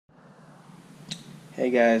Hey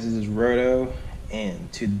guys, this is Roto, and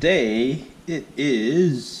today it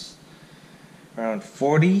is around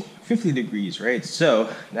 50 degrees, right? So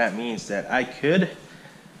that means that I could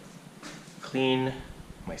clean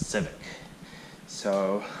my Civic.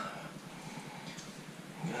 So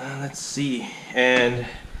let's see, and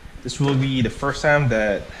this will be the first time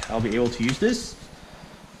that I'll be able to use this.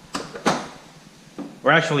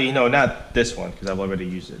 Or actually, no, not this one, because I've already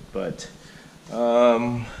used it, but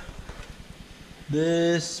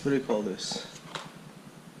this, what do you call this?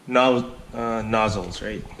 Nozzles,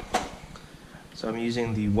 right? So I'm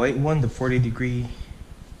using the white one, the 40 degree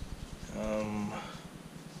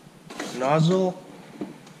nozzle.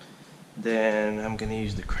 Then I'm gonna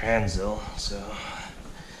use the Kranzle. So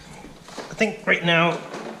I think right now,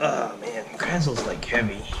 oh man, Kranzle's like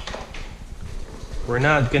heavy. We're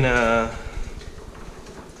not gonna,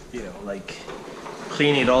 like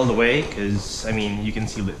clean it all the way, because I mean, you can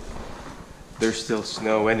see that there's still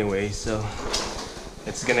snow anyway, so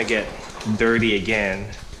it's gonna get dirty again.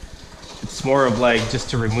 It's more of like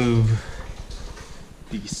just to remove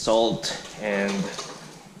the salt and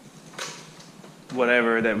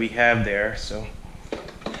whatever that we have there. So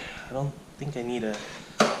I don't think I need or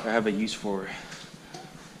have a use for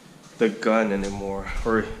the gun anymore,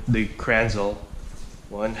 or the Kranzle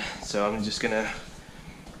one. So I'm just gonna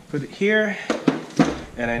put it here,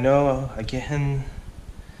 and I know again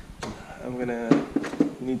I'm gonna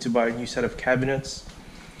need to buy a new set of cabinets.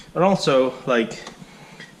 And also, like,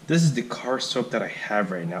 this is the car soap that I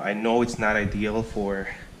have right now. I know it's not ideal for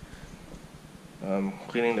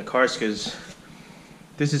cleaning the cars, because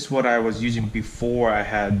this is what I was using before I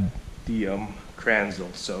had the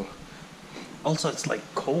Kranzle. So also it's like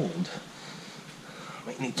cold. I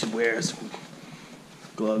might need to wear some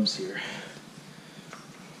gloves here.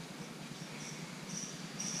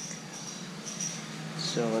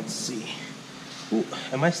 So let's see. Ooh,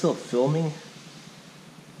 am I still filming?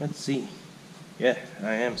 Let's see. Yeah,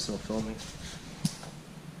 I am still filming.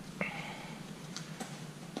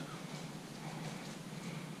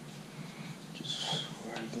 Just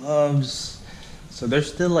wear gloves. So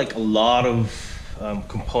there's still like a lot of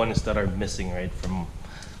components that are missing, right, from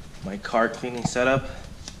my car cleaning setup.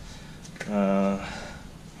 So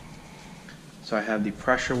I have the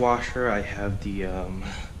pressure washer, I have the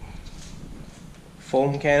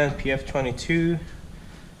foam cannon PF22,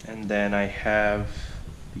 and then I have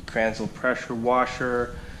the Kranzle pressure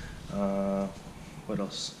washer. What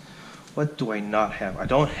else? What do I not have? I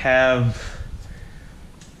don't have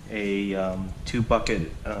a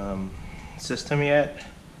 2-bucket system yet.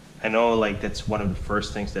 I know, like, that's one of the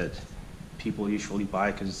first things that people usually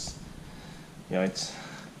buy, because it's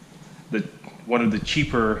one of the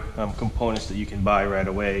cheaper components that you can buy right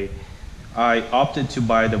away. I opted to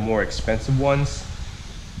buy the more expensive ones,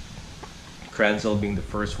 Kranzle being the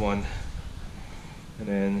first one, and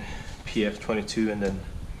then PF22, and then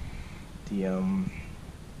the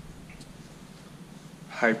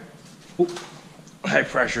high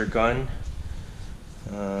pressure gun.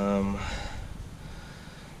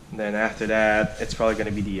 Then after that, it's probably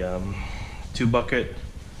going to be the 2-bucket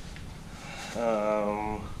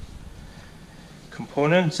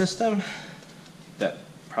component system that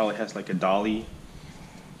probably has like a dolly.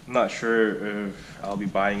 I'm not sure if I'll be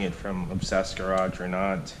buying it from Obsessed Garage or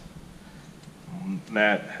not.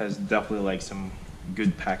 Matt has definitely like some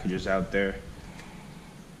good packages out there,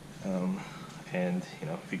 and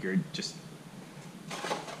figured just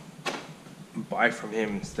buy from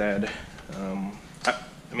him instead. I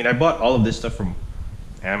mean, I bought all of this stuff from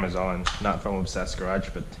Amazon, not from Obsessed Garage,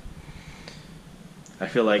 but I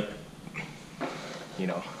feel like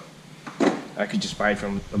I could just buy it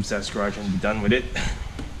from Obsessed Garage and be done with it,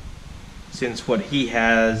 since what he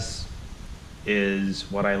has is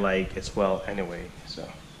what I like as well anyway. So,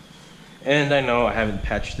 and I know I haven't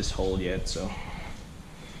patched this hole yet, so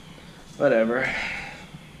whatever.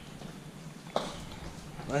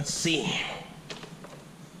 Let's see.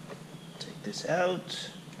 Take this out.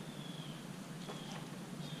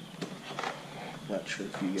 Not sure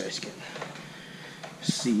if you guys can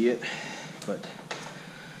see it, but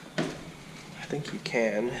I think you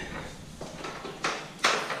can.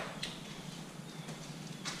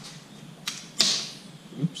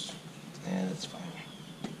 Oops. Yeah, that's fine.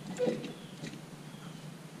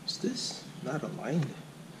 Is this not aligned?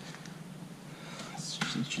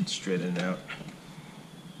 It should straighten out.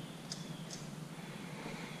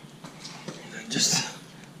 And then just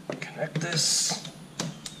connect this.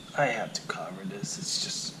 I have to cover this. It's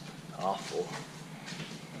just awful.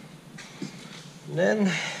 And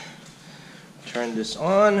then turn this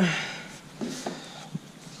on.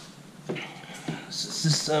 This is the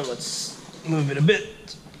system. Let's move it a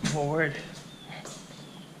bit forward.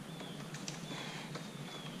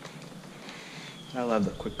 I love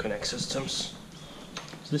the quick connect systems.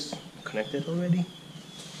 Is this connected already?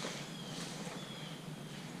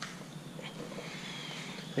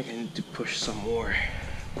 I think I need to push some more.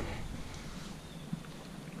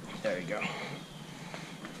 There we go.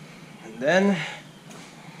 And then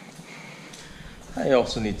I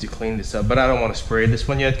also need to clean this up, but I don't want to spray this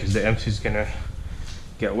one yet because the M2 is gonna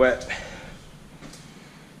get wet.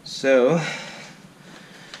 So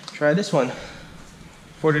try this one,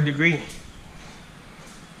 40 degree.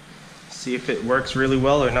 See if it works really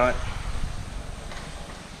well or not.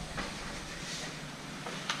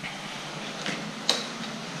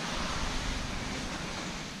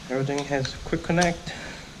 Everything has quick connect.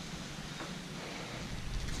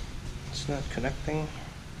 It's not connecting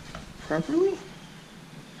properly.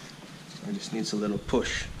 It just needs a little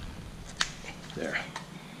push. There.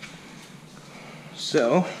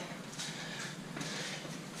 So,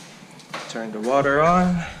 turn the water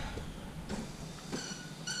on.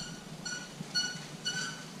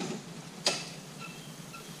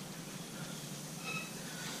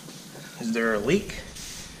 Is there a leak?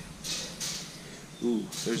 Ooh,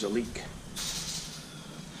 there's a leak.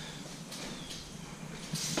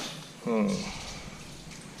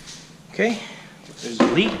 Okay, there's a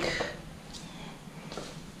leak.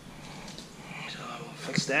 So I'll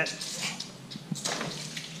fix that.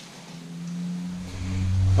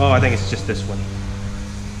 Oh, I think it's just this one.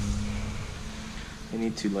 I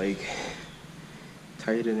need to like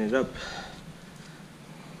tighten it up,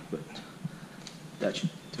 but that should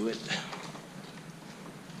do it.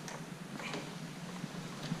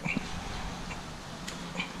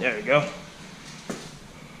 There we go.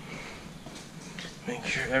 Make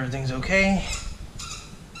sure everything's okay.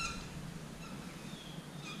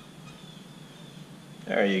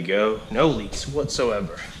 There you go. No leaks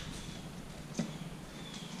whatsoever.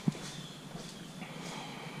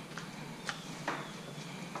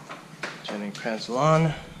 Turning Kranzle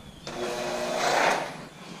on.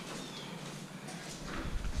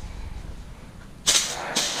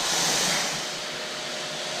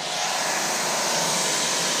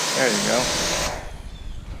 There you go.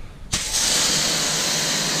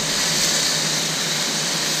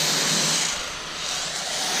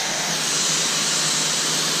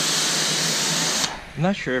 I'm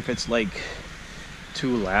not sure if it's like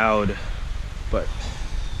too loud, but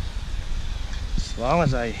as long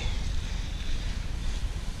as I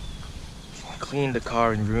clean the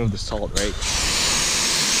car and remove the salt, right?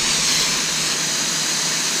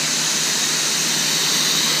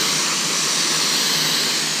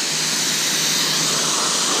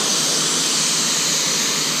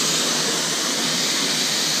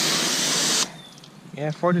 Yeah,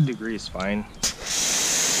 40 degrees is fine.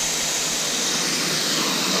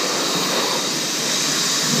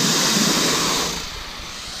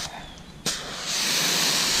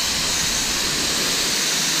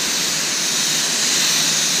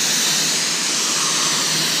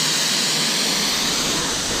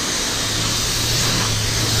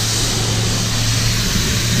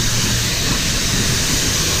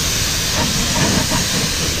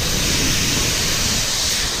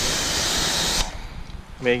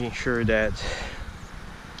 Making sure that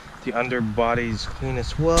the underbody is clean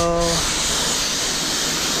as well.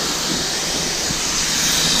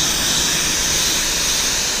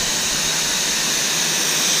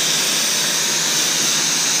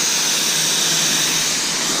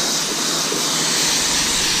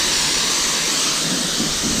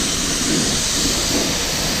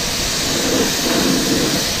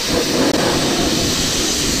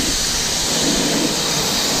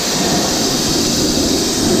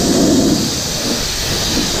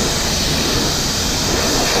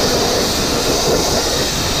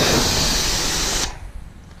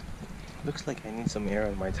 Looks like I need some air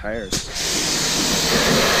on my tires.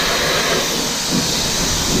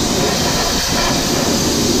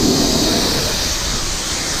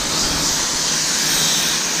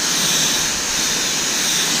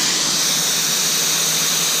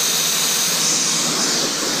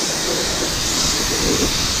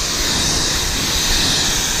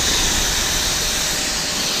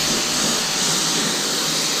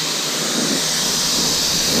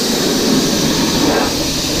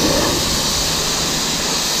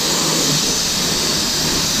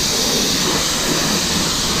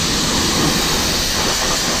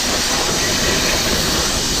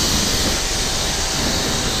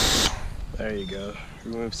 There you go.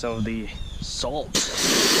 Remove some of the salt.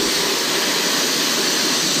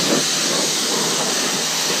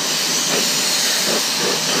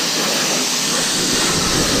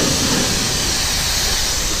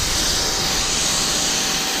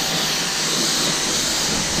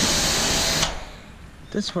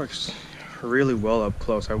 This works really well up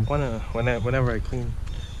close. I wanna, whenever I clean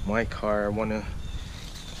my car, I wanna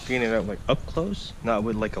clean it up like up close, not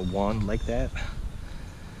with like a wand like that.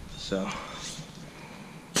 So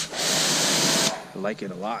I like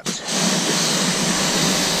it a lot.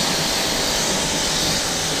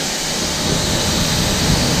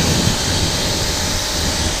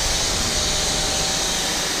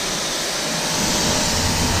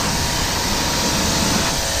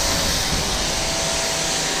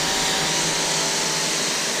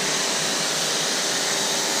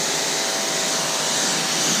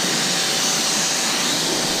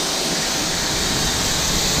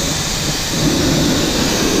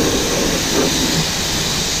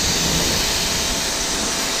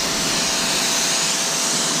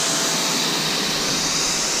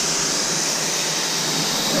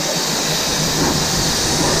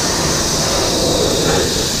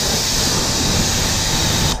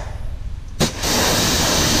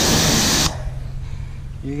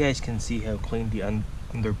 You guys can see how clean the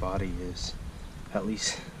underbody is, at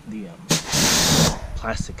least the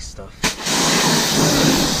plastic stuff.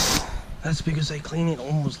 That's because I clean it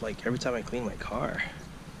almost like every time I clean my car.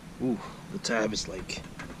 Ooh, the tab is like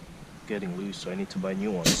getting loose, so I need to buy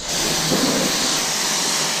new ones.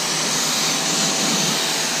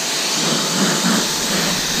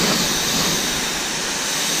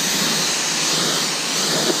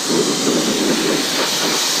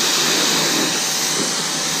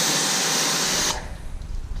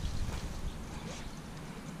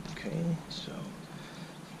 Okay, so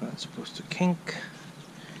not supposed to kink.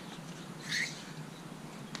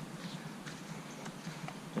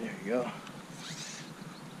 There you go.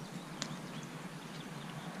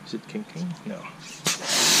 Is it kinking? No.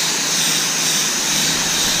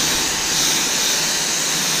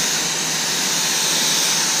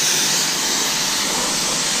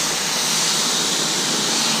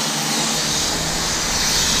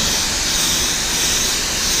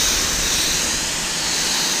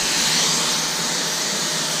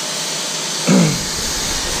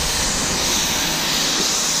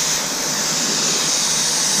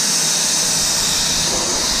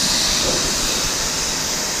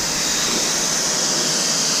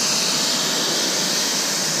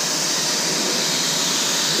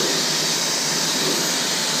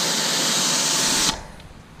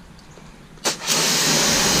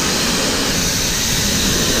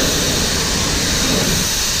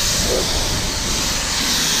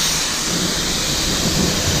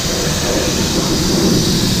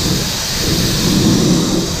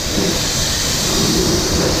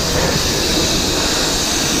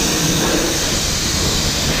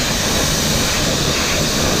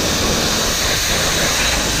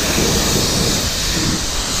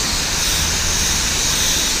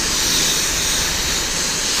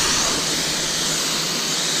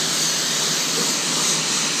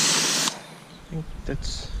 I think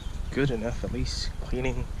that's good enough, at least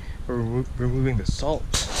cleaning or removing the salt.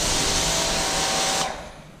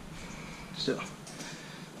 So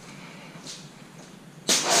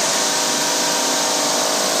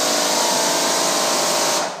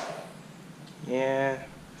yeah,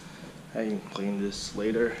 I can clean this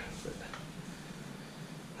later, but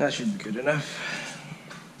that should be good enough.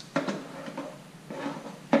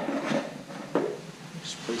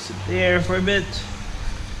 Just place it there for a bit.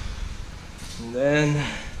 And then,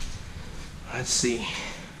 let's see.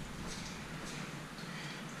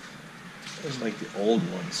 It's like the old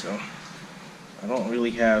one, so I don't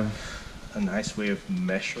really have a nice way of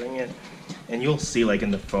measuring it. And you'll see like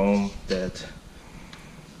in the foam that,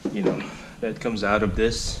 you know, that comes out of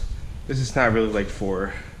this. This is not really like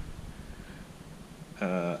for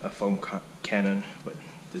a foam cannon, but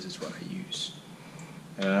this is what I use.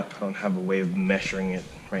 I don't have a way of measuring it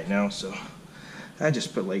right now, so I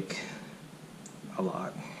just put like a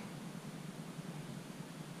lot.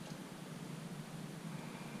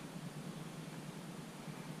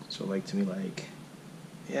 So like to me, like,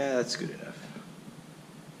 yeah, that's good enough.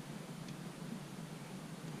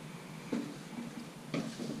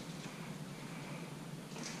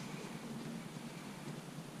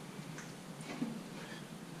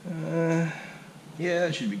 Yeah,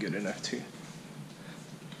 that should be good enough too.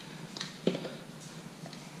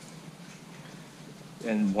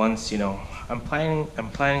 And once, you know, I'm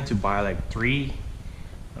planning to buy like 3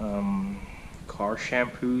 car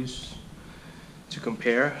shampoos to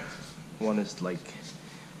compare. One is like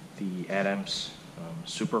the Adams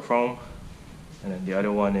Super Foam, and then the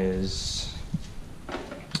other one is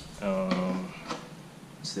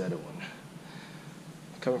what's the other one?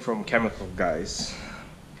 Coming from Chemical Guys.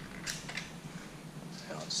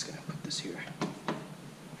 I'm just gonna put this here.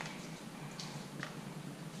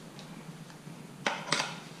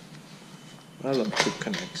 I love quick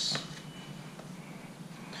connects.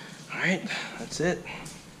 Alright, that's it.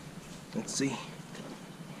 Let's see.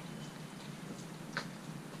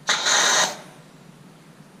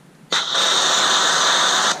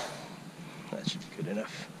 That should be good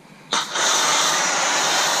enough.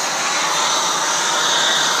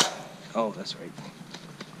 Oh, that's right.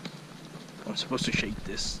 I'm supposed to shake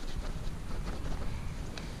this.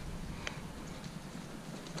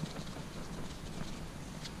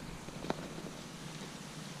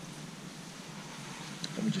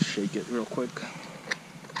 Let me just shake it real quick.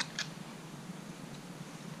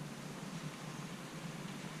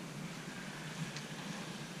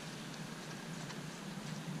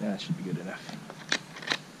 That should be good enough.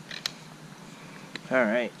 All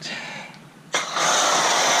right.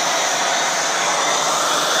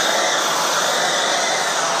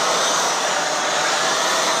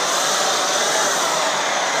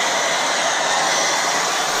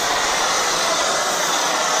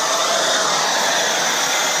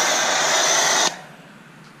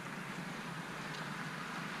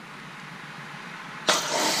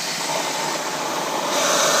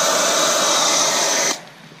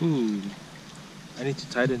 Ooh, I need to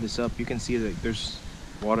tighten this up. You can see that there's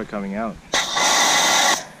water coming out.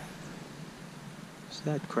 Is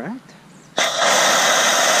that cracked?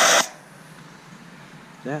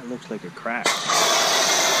 That looks like a crack.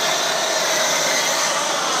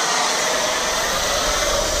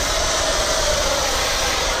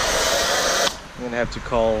 I'm gonna have to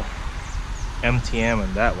call MTM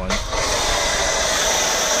on that one.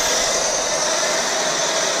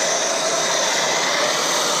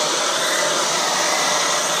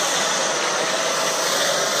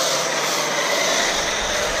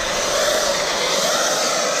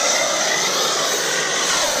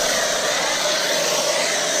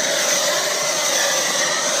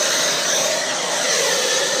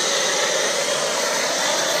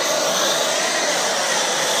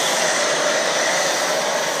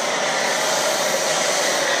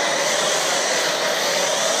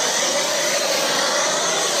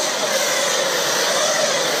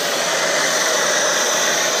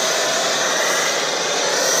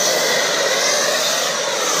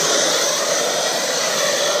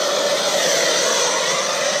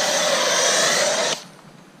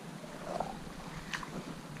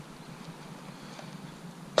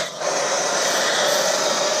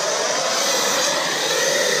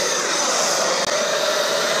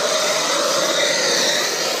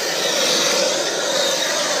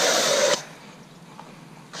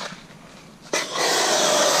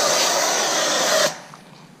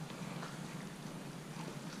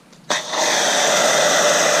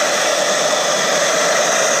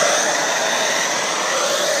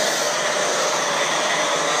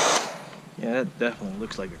 Yeah, that definitely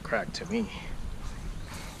looks like a crack to me.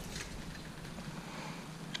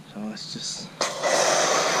 So let's just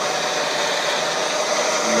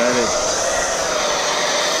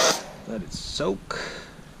let it soak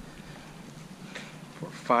for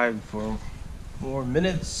 5 more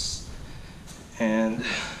minutes, and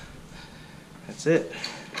that's it.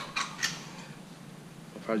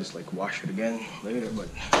 I'll probably just like wash it again later, but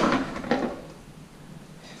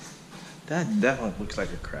that definitely looks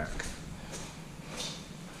like a crack.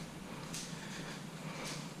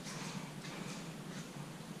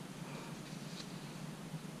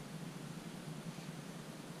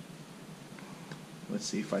 Let's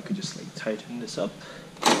see if I could just like tighten this up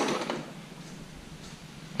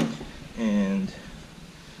and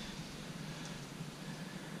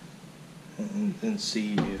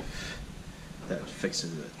see if that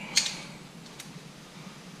fixes it.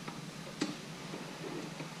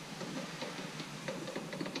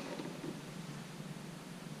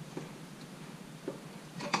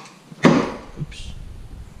 Oops.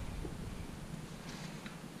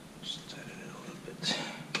 Just tighten it a little bit.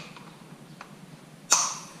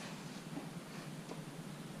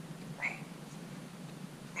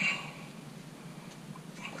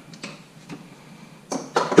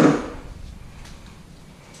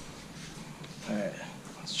 Alright,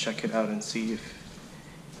 let's check it out and see if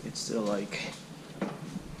it's still like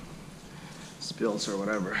spills or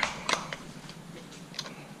whatever.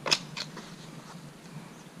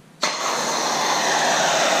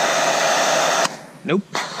 Nope.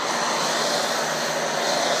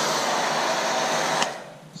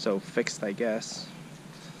 So fixed, I guess.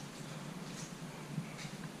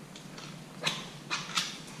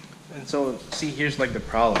 And so, see, here's like the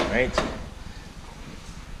problem, right?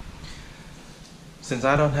 Since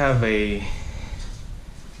I don't have a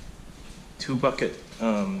 2-bucket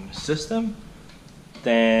system,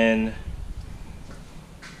 then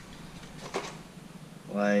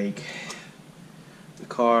like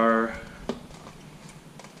car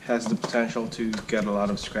has the potential to get a lot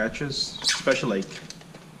of scratches, especially like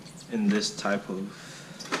in this type of,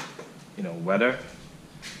 you know, weather.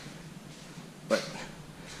 But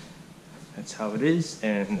that's how it is,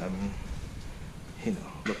 and I'm, you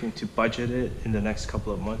know, looking to budget it in the next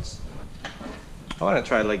couple of months. I want to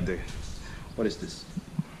try like the, what is this?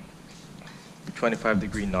 The 25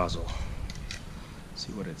 degree nozzle.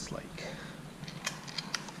 See what it's like.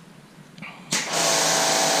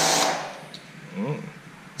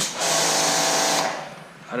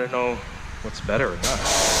 I don't know what's better or not.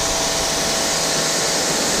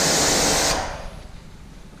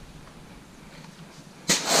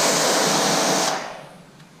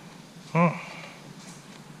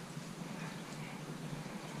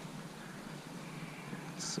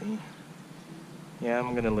 Let's see. Yeah,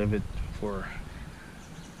 I'm gonna leave it for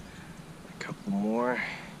a couple more,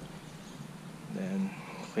 then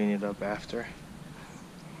clean it up after.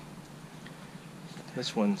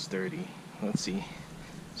 This one's dirty. Let's see.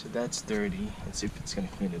 So that's dirty. Let's see if it's gonna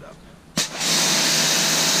clean it up.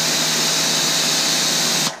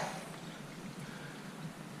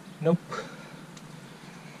 Nope.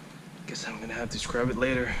 Guess I'm gonna have to scrub it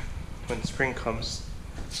later when spring comes.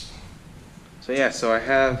 So yeah, so I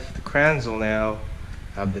have the Kranzle now.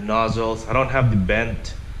 I have the nozzles. I don't have the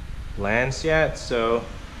bent lance yet, so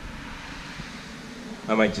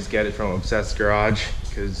I might just get it from Obsessed Garage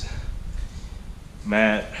because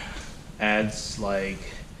Matt adds like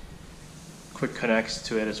quick connects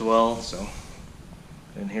to it as well. So,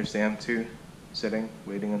 and here's the M2 sitting,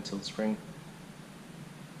 waiting until spring.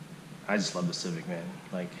 I just love the Civic, man.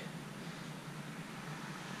 Like,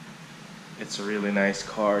 it's a really nice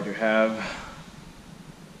car to have.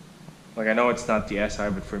 Like, I know it's not the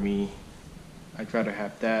SI, but for me, I'd rather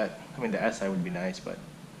have that. I mean, the SI would be nice, but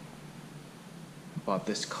I bought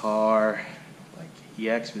this car, like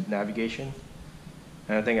EX with navigation.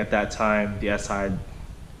 And I think at that time, the SI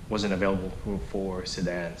wasn't available for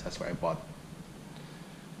sedans. That's why I bought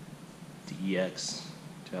the EX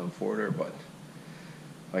to have a four-door. But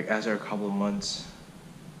like after a couple of months,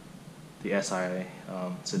 the SI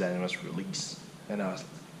sedan was released. And I was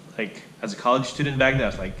like, as a college student back then, I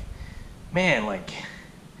was like, man, like,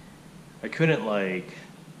 I couldn't like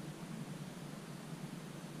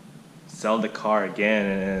sell the car again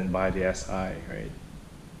and buy the SI, right?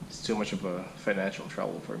 It's too much of a financial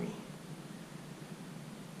trouble for me.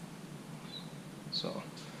 So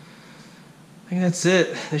I think that's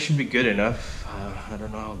it. This should be good enough. I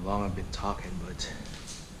don't know how long I've been talking, but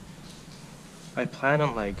I plan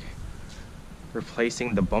on like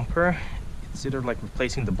replacing the bumper. It's either like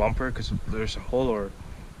replacing the bumper because there's a hole, or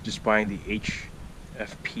just buying the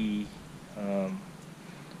HFP,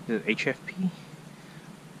 the HFP,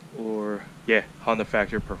 or yeah, Honda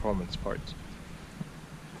Factory Performance parts.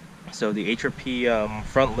 So the HFP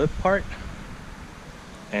front lip part,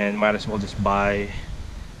 and might as well just buy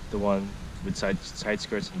the one with side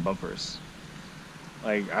skirts and bumpers.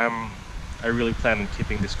 Like I really plan on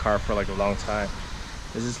keeping this car for like a long time.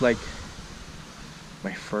 This is like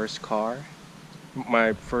my first car,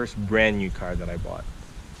 my first brand new car that I bought.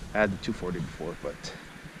 I had the 240 before, but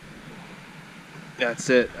that's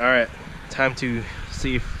it. All right, time to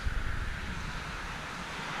see if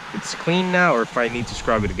it's clean now or if I need to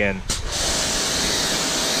scrub it again.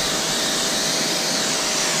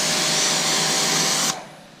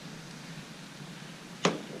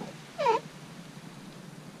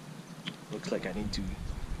 Looks like I need to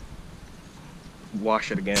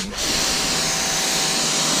wash it again.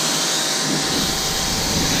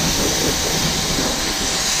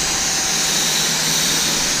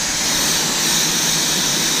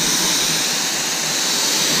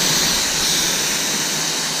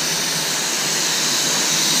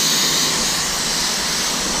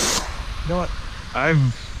 You know what?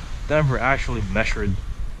 I've never actually measured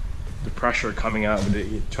the pressure coming out with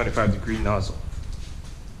the 25 degree nozzle.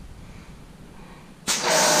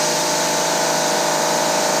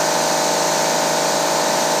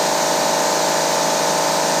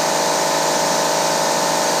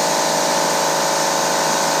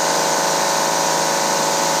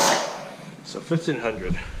 So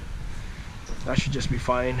 1500. That should just be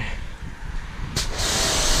fine.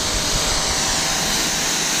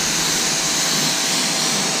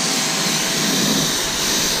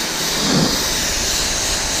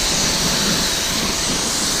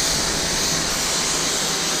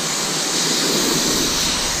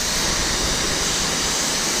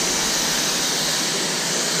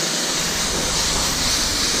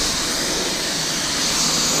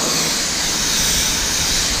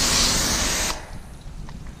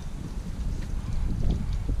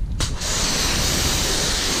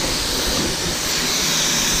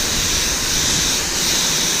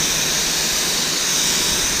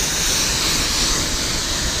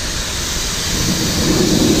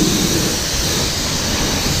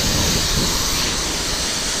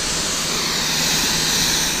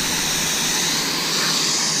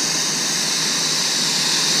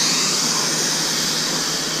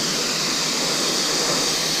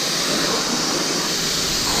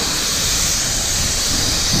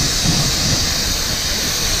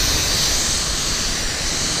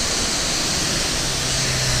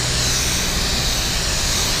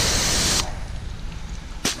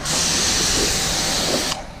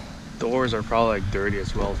 doors are probably like dirty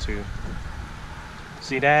as well too.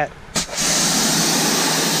 See that?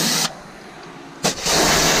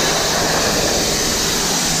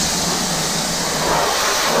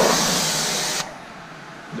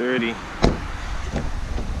 Dirty.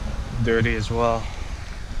 Dirty as well.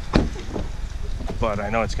 But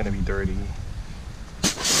I know it's gonna be dirty.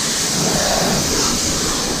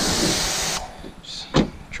 Just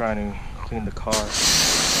trying to clean the car.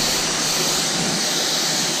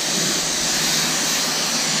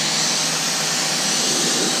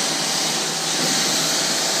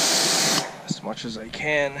 As much as I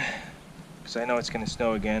can, because I know it's gonna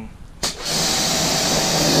snow again.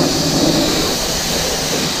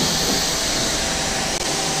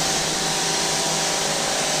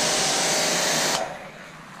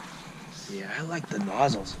 Yeah, I like the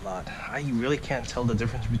nozzles a lot. I really can't tell the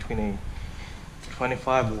difference between a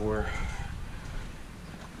 25 or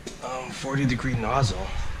 40 degree nozzle.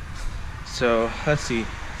 So let's see,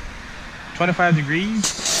 25 degrees,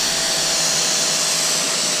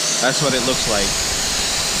 that's what it looks like.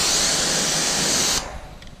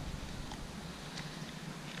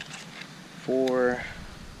 For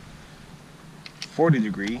 40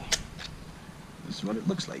 degree, this is what it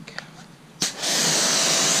looks like.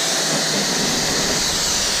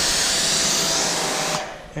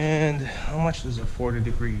 And how much does a 40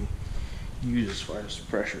 degree use as far as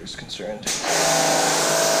pressure is concerned?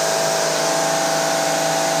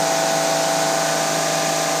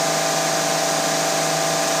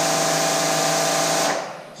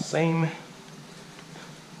 Same.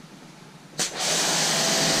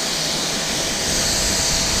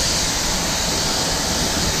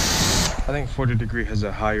 I think 40 degree has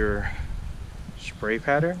a higher spray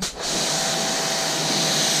pattern.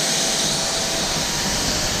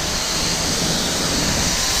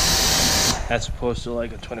 As opposed to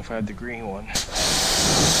like a 25 degree one.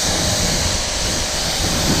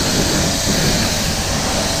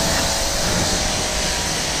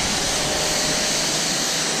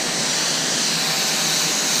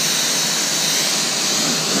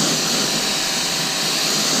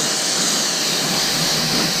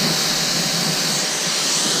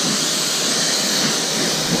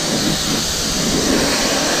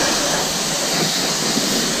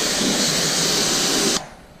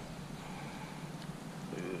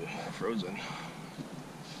 Frozen.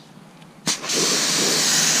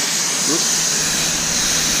 Oops.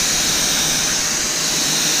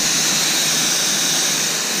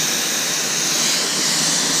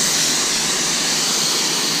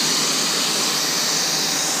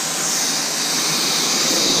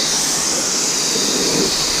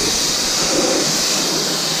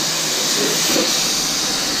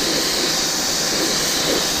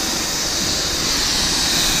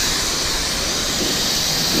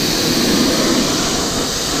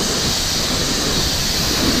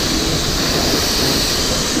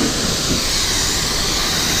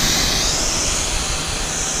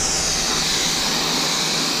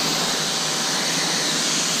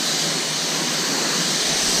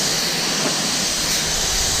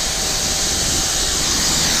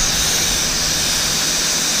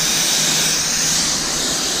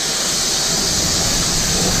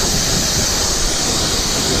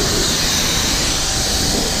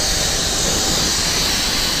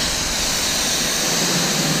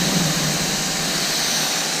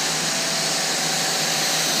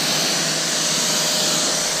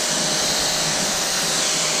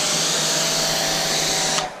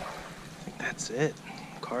 That's it.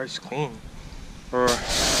 Car's clean. Or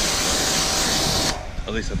at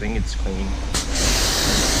least I think it's clean.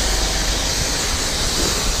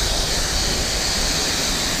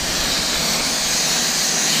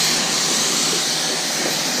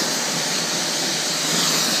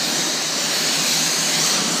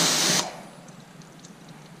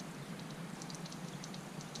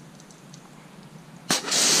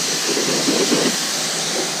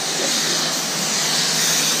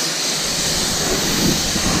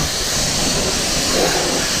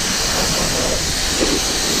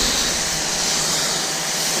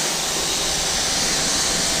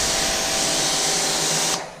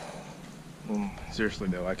 Seriously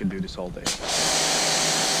though, I could do this all day.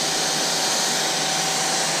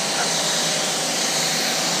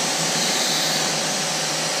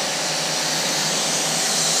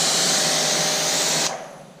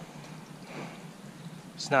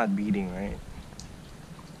 It's not beating, right?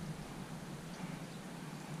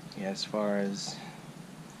 Yeah, as far as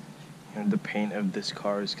the paint of this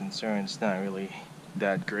car is concerned, it's not really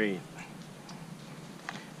that great.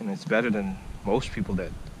 And it's better than most people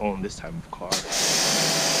that own this type of car.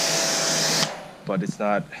 But it's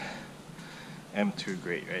not M2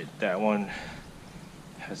 grate, right? That one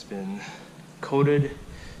has been coated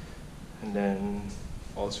and then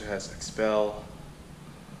also has expel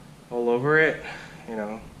all over it, you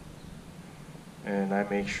know, and I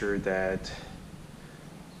make sure that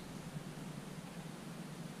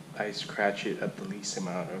I scratch it at the least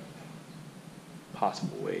amount of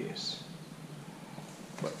possible ways.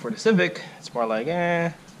 But for the Civic, it's more like,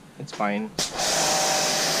 it's fine.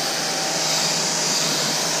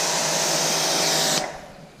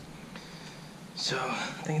 So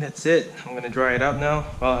I think that's it. I'm gonna dry it up now.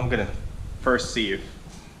 Well, I'm gonna first see if,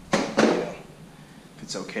 if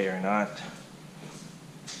it's okay or not.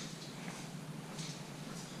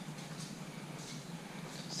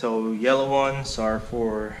 So yellow ones are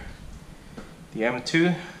for the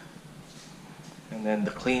M2, and then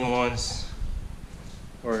the clean ones,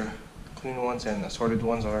 or clean ones and assorted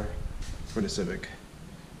ones, are for the Civic.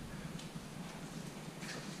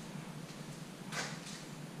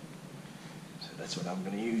 So that's what I'm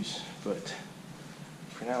gonna use, but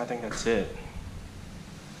for now I think that's it.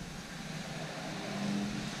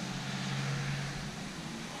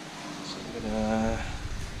 So I'm gonna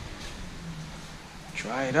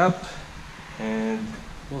dry it up and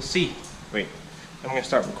we'll see. Wait, I'm gonna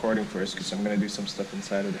start recording first because I'm gonna do some stuff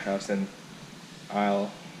inside of the house, and I'll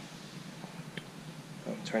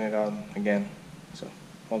turn it on again. So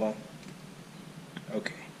hold on.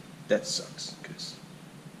 Okay, that sucks because,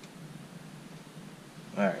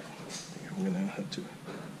 all right, I think I'm gonna have to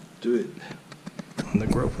do it on the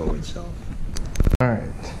GoPro itself. All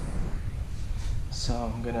right, so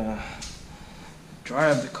I'm gonna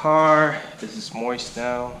dry up the car. This is moist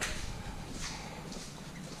now.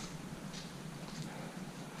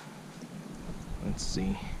 Let's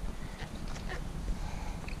see.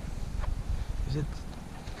 Is it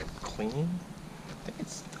clean? I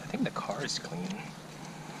think the car is clean.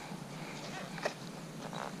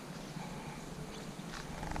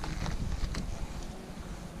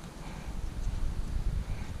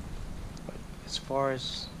 But as far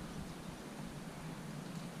as,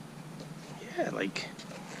 yeah, like,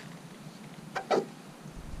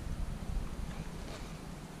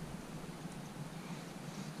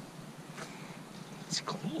 it's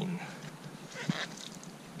clean.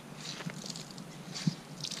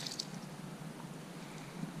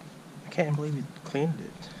 I can't believe it cleaned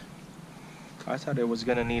it. I thought it was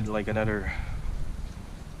gonna need like another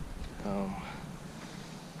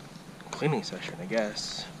cleaning session, I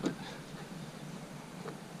guess, but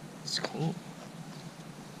it's clean.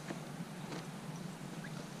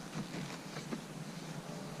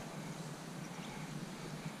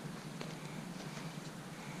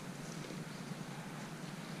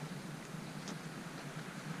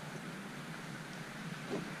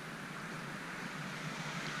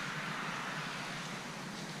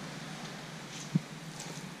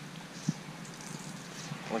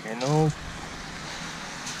 Like, I know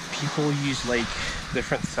people use like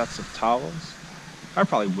different sets of towels. I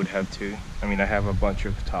probably would have too. I mean, I have a bunch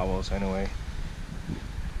of towels anyway,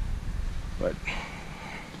 but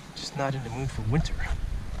just not in the mood for winter.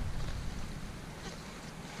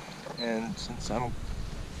 And since I'm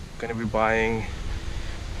gonna be buying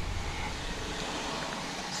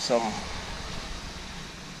some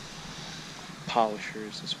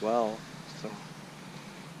polishers as well, I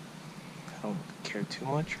don't care too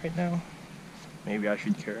much right now. Maybe I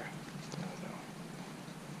should care. I don't know.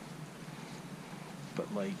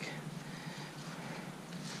 But like,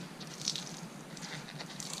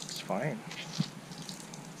 it's fine.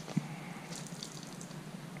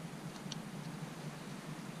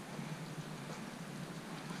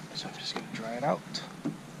 So I'm just gonna dry it out.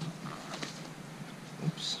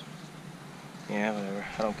 Oops. Yeah, whatever.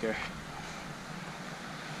 I don't care.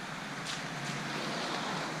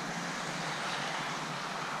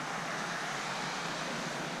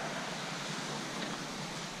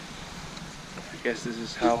 I guess this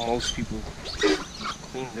is how most people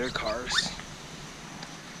clean their cars.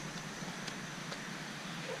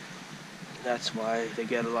 That's why they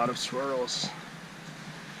get a lot of swirls.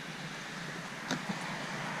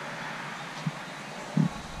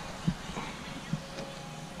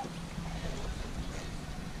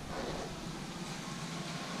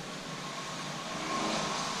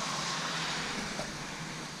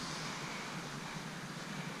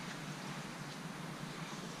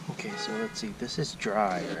 Okay, so let's see, this is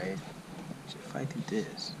dry, right? So if I do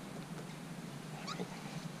this, right,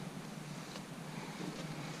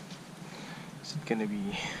 is it gonna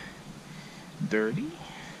be dirty?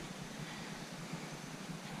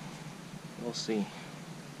 We'll see.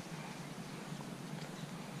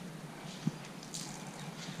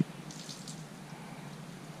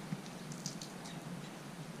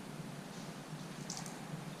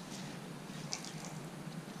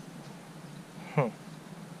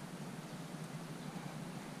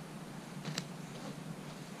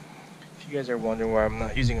 you guys are wondering why I'm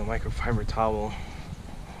not using a microfiber towel,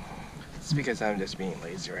 it's because I'm just being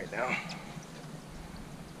lazy right now.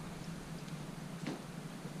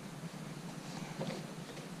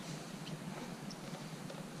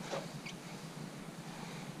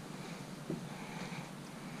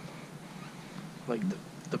 Like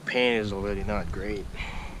the paint is already not great.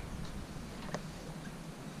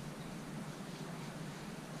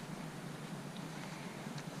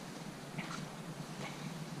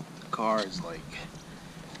 The car is like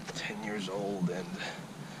 10 years old, and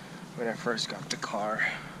when I first got the car,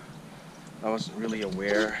 I wasn't really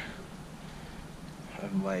aware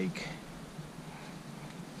of like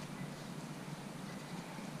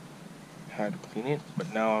how to clean it,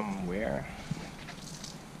 but now I'm aware.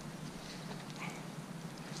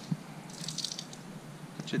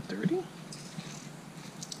 Is it dirty?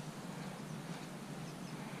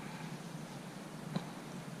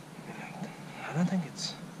 I don't think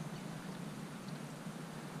it's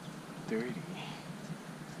dirty.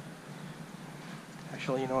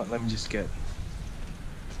 Actually, you know what? Let me just get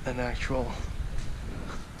an actual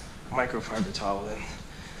microfiber towel, and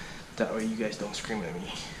that way you guys don't scream at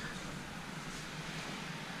me.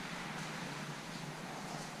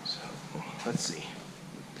 So, let's see.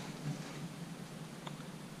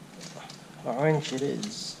 Orange it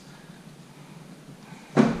is.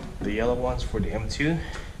 The yellow ones for the M2,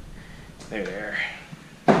 they're there.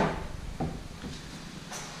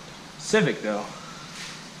 Civic though,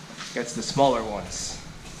 gets the smaller ones.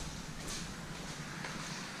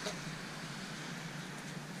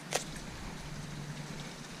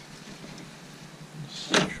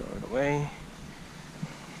 Just throw it away.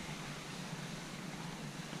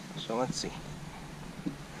 So let's see.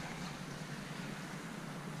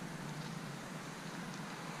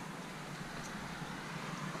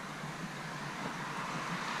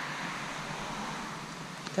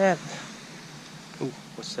 That, ooh,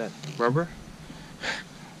 what's that, rubber?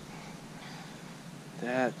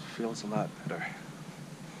 That feels a lot better.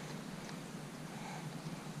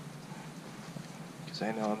 Because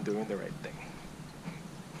I know I'm doing the right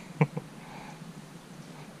thing.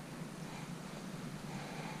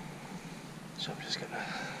 So I'm just gonna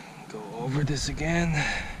go over this again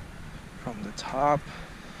from the top.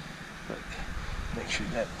 Like, make sure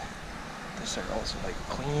that this are also like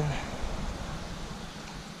clean.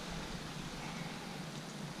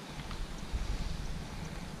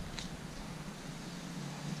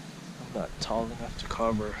 Not tall enough to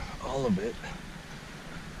cover all of it.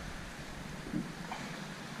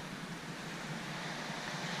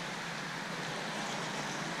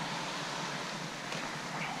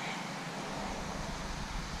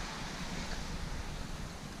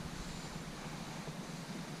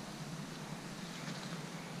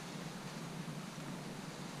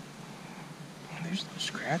 There's no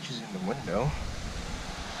scratches in the window.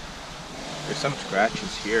 There's some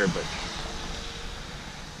scratches here, but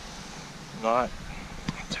not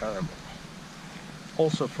terrible.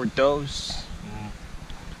 Also, for those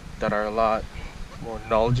that are a lot more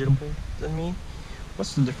knowledgeable than me,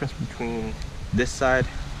 what's the difference between this side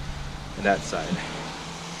and that side?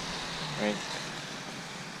 Right?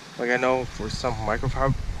 Like, I know for some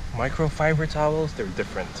microfiber towels, they're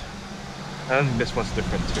different. I think this one's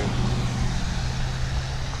different too.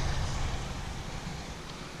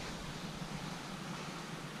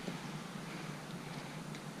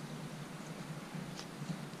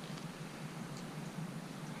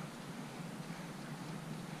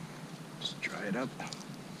 Dry it up.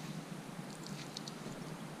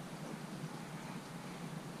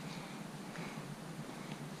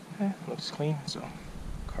 Okay, looks clean, so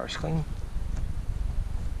car's clean.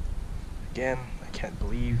 Again, I can't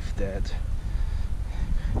believe that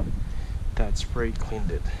that spray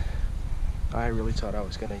cleaned it. I really thought I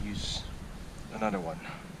was gonna use another one.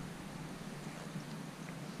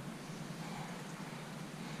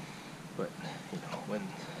 But, you know, when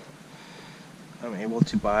I'm able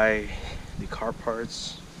to buy the car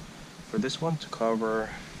parts for this one to cover,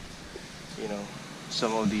 you know,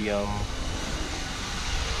 some of the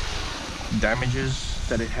damages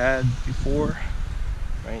that it had before,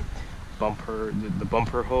 right? Bumper, the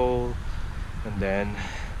bumper hole, and then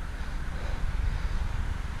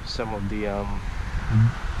some of the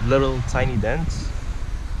little tiny dents.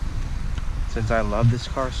 Since I love this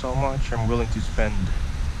car so much, I'm willing to spend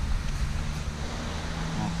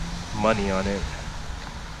money on it.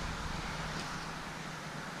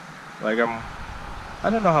 Like, I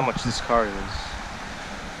don't know how much this car is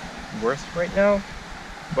worth right now,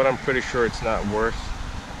 but I'm pretty sure it's not worth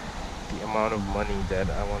the amount of money that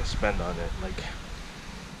I want to spend on it. Like,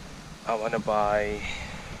 I want to buy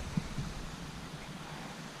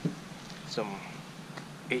some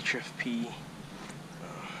HFP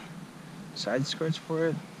side skirts for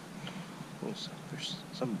it. There's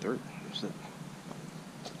some dirt.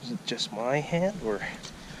 Is it just my hand or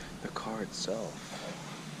the car itself?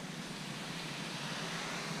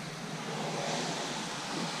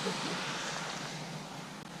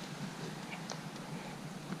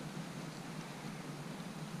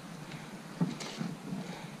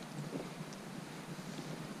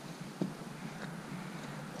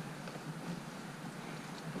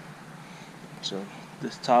 So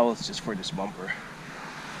this towel is just for this bumper.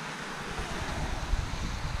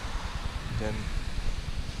 Then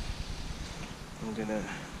I'm gonna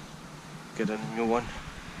get a new one.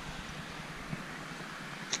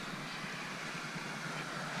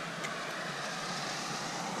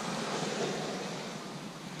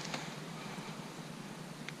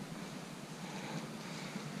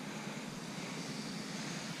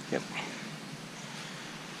 Yep.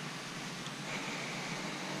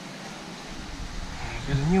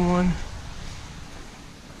 Get a new one.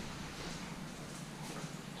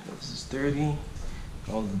 So this is dirty.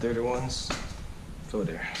 All the dirty ones go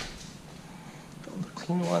there. All the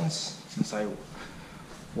clean ones, since I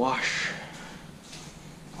wash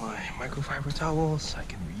my microfiber towels, I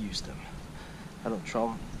can reuse them. I don't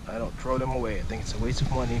throw them away. I think it's a waste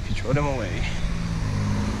of money if you throw them away.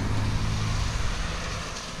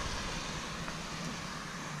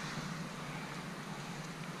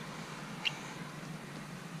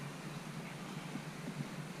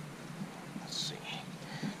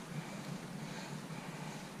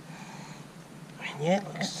 Yeah,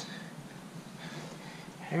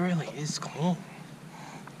 it really is clean.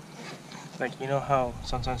 Like, you know how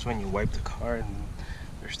sometimes when you wipe the car and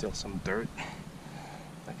there's still some dirt,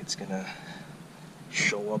 like it's gonna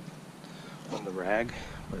show up on the rag,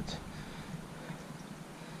 but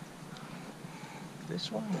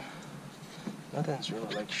this one, nothing's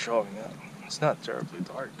really like showing up. It's not terribly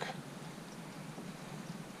dark.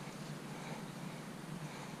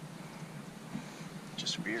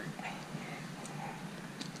 Just weird.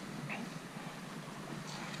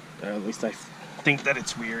 At least I think that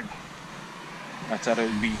it's weird. I thought it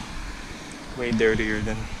would be way dirtier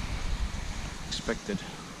than expected.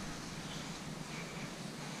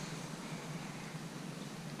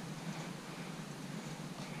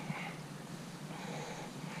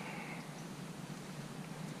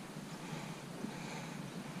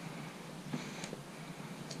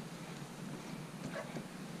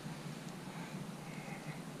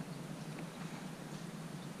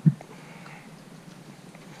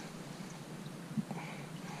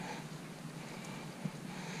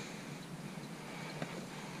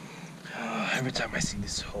 Every time I see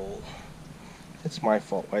this hole, it's my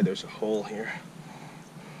fault why there's a hole here.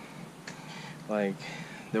 Like,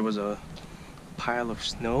 there was a pile of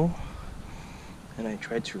snow and I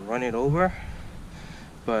tried to run it over,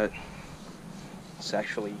 but it's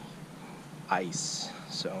actually ice,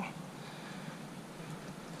 so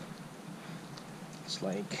it's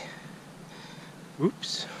like,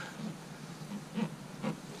 oops.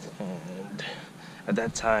 And at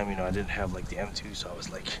that time, you know, I didn't have like the M2, so I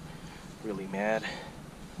was like really mad.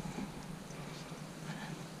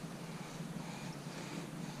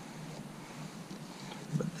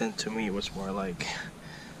 But then to me it was more like,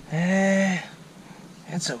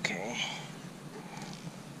 it's okay.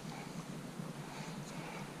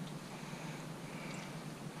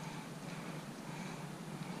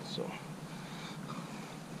 So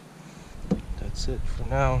that's it for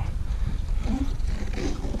now.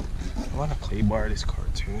 I want to play bar this car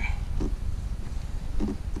too.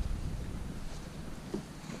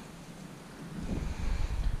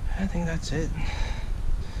 I think that's it.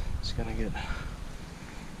 Just gonna get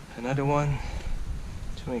another one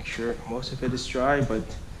to make sure most of it is dry, but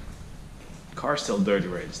the car's still dirty,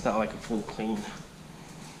 right? It's not like a full clean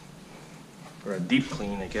or a deep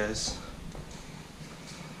clean, I guess.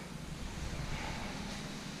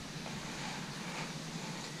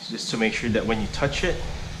 It's just to make sure that when you touch it,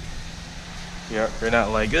 you're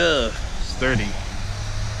not like, ugh, it's dirty.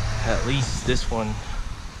 At least this one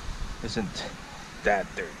isn't that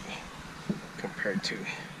dirty compared to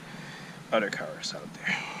other cars out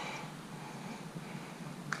there.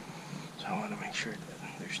 So I want to make sure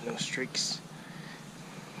that there's no streaks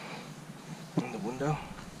in the window.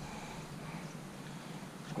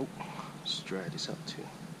 Oh, let's dry this up too.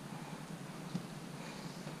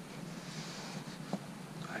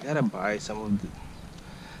 I gotta buy some of the,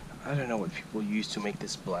 I don't know what people use to make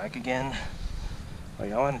this black again.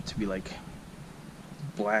 Like, I want it to be like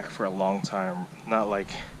black for a long time, not like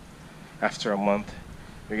after a month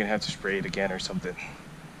you're gonna have to spray it again or something.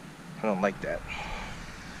 I don't like that.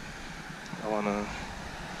 I want a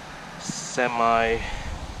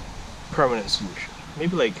semi-permanent solution.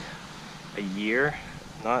 Maybe like a year,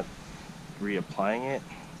 not reapplying it.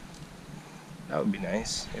 That would be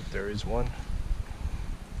nice if there is one.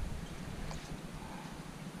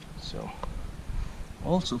 So,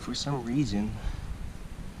 also for some reason,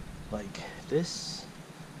 like this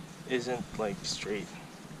isn't like straight.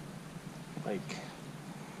 Like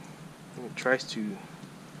when it tries to,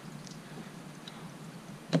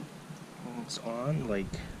 when it's on, like,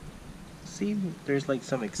 see, there's like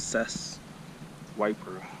some excess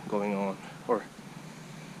wiper going on, or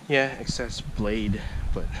yeah, excess blade,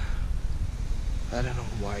 but I don't know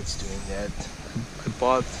why it's doing that. I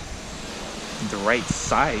bought the right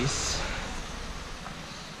size.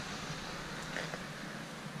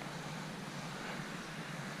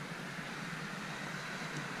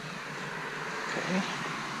 Okay,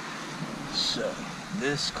 so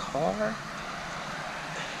this car,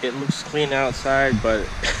 it looks clean outside, but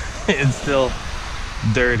it's still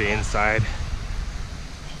dirty inside.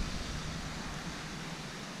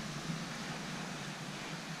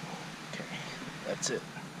 Okay, that's it.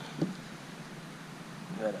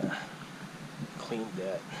 Gotta clean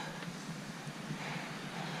that.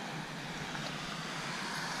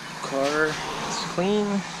 Car is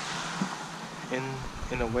clean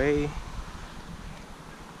in a way.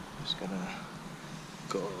 Just gonna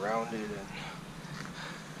go around it and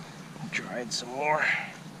dry it some more.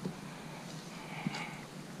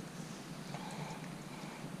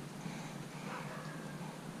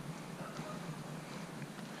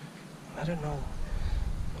 I don't know.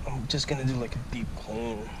 I'm just gonna do like a deep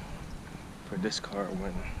clean for this car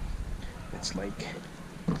when it's like,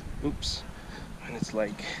 oops, when it's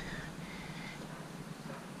like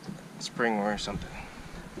spring or something.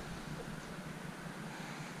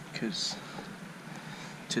 Because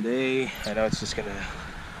today, I know it's just gonna,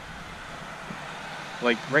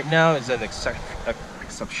 like right now is an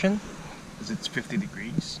exception, because it's 50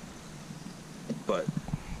 degrees, but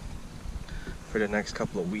for the next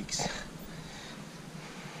couple of weeks,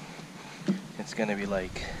 it's gonna be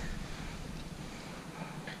like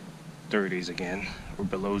 30s again, or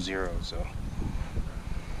below zero, so.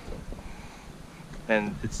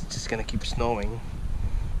 And it's just gonna keep snowing.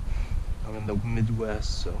 I'm in the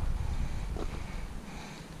Midwest, so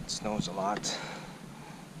it snows a lot.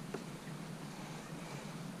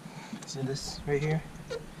 See this right here?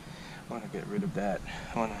 I wanna get rid of that.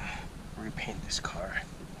 I wanna repaint this car.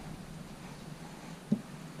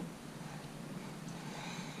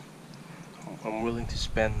 I'm willing to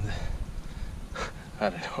spend,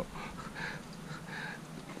 I don't know,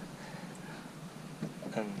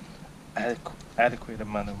 an adequate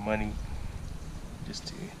amount of money just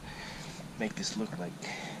to make this look like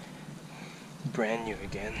brand new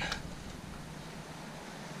again.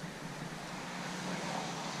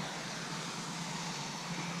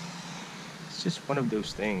 It's just one of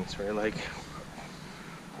those things where like,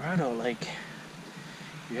 Rado, like,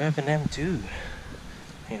 you have an M2.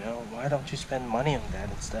 You know, why don't you spend money on that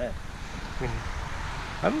instead? I mean,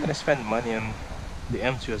 I'm gonna spend money on the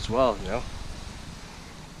M2 as well, you know?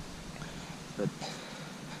 But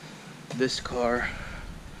this car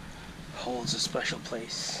holds a special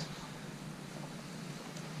place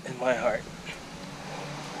in my heart.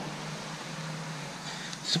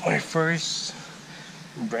 It's my first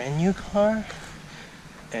brand new car,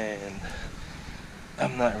 and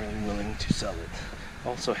I'm not really willing to sell it.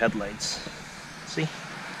 Also headlights, see?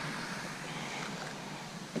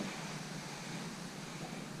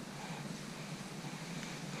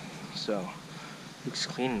 So, looks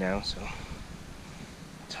clean now, so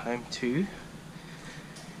time to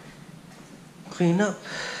clean up.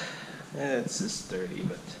 It's just dirty,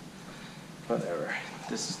 but whatever.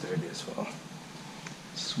 This is dirty as well.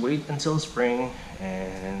 Just wait until spring,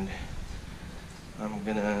 and I'm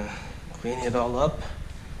gonna clean it all up.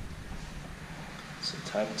 So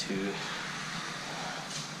time to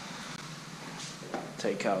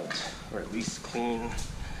take out, or at least clean,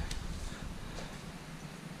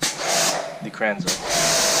 the Kranzle.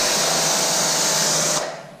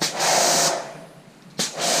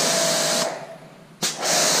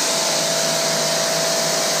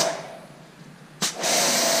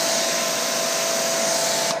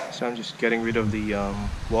 So I'm just getting rid of the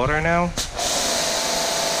water now.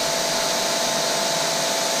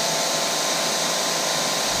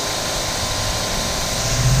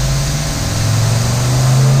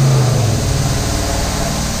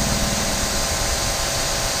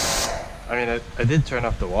 I mean, I did turn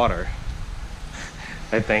off the water,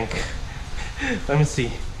 I think. Let me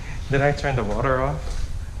see. Did I turn the water off?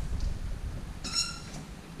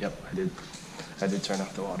 Yep, I did. I did turn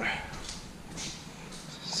off the water.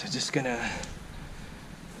 So just gonna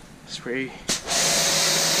spray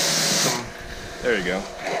some, there you go.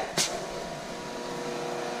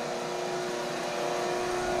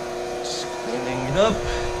 Just cleaning it up.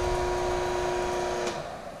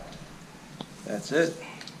 That's it.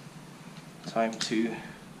 Time to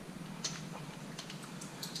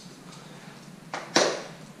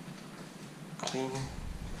clean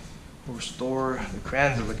or restore the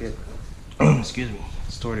Kranzle again. Excuse me,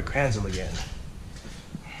 store the Kranzle again.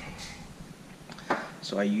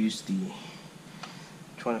 So I use the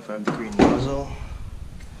 25 degree nozzle.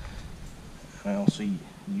 I also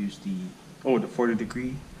use the 40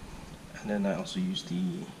 degree, and then I also use the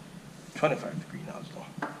 25 degree nozzle.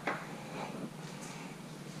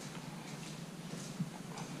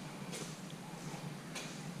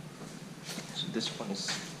 So this one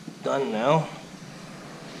is done now.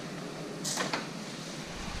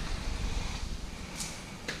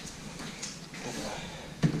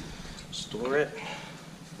 Store it.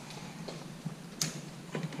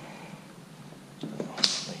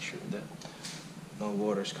 Make sure that no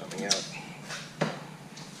water's coming out.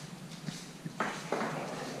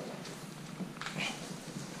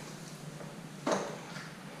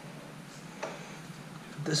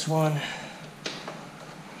 This one,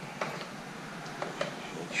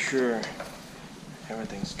 make sure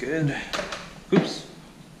everything's good. Oops.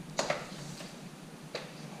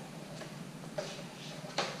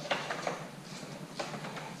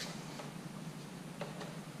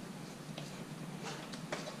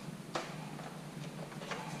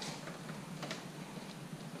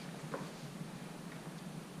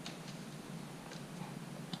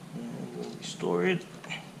 Store it.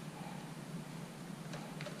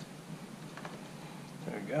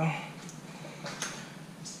 There we go. And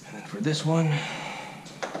then for this one,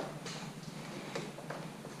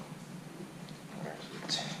 where is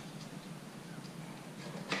it?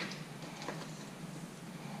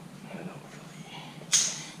 I don't really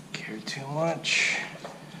care too much,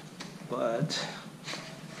 but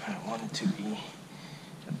I want it to be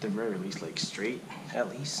at the very least like straight, at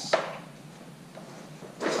least.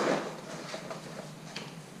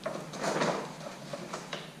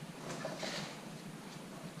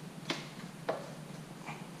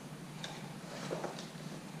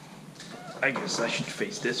 I guess I should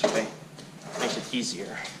face this way. Make it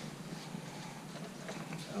easier.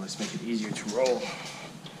 Let's make it easier to roll.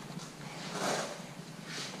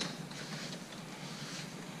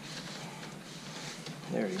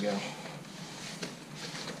 There you go.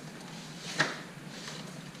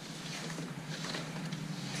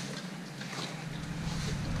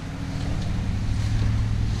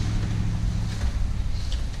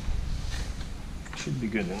 Should be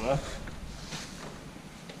good enough.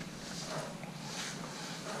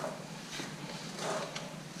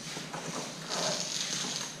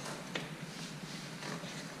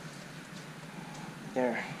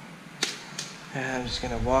 There. And I'm just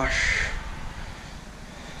gonna wash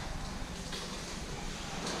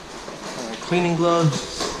my cleaning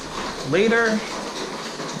gloves later.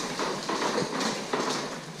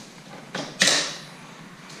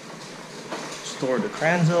 Store the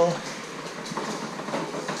Kranzle.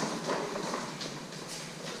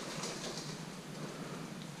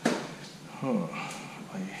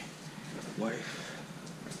 My wife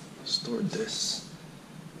stored this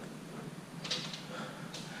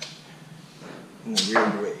in a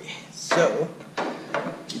weird way. So,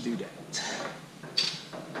 you do that.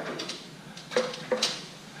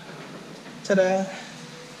 Ta-da!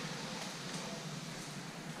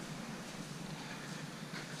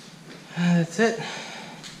 That's it.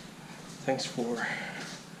 Thanks for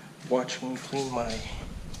watching me clean my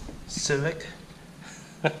Civic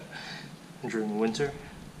during winter.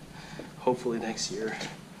 Hopefully next year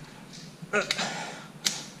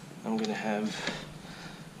I'm gonna have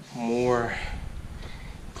more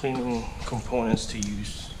cleaning components to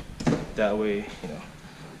use. That way, you know,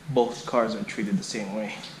 both cars are treated the same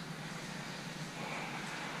way.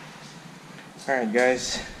 Alright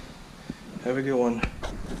guys, have a good one.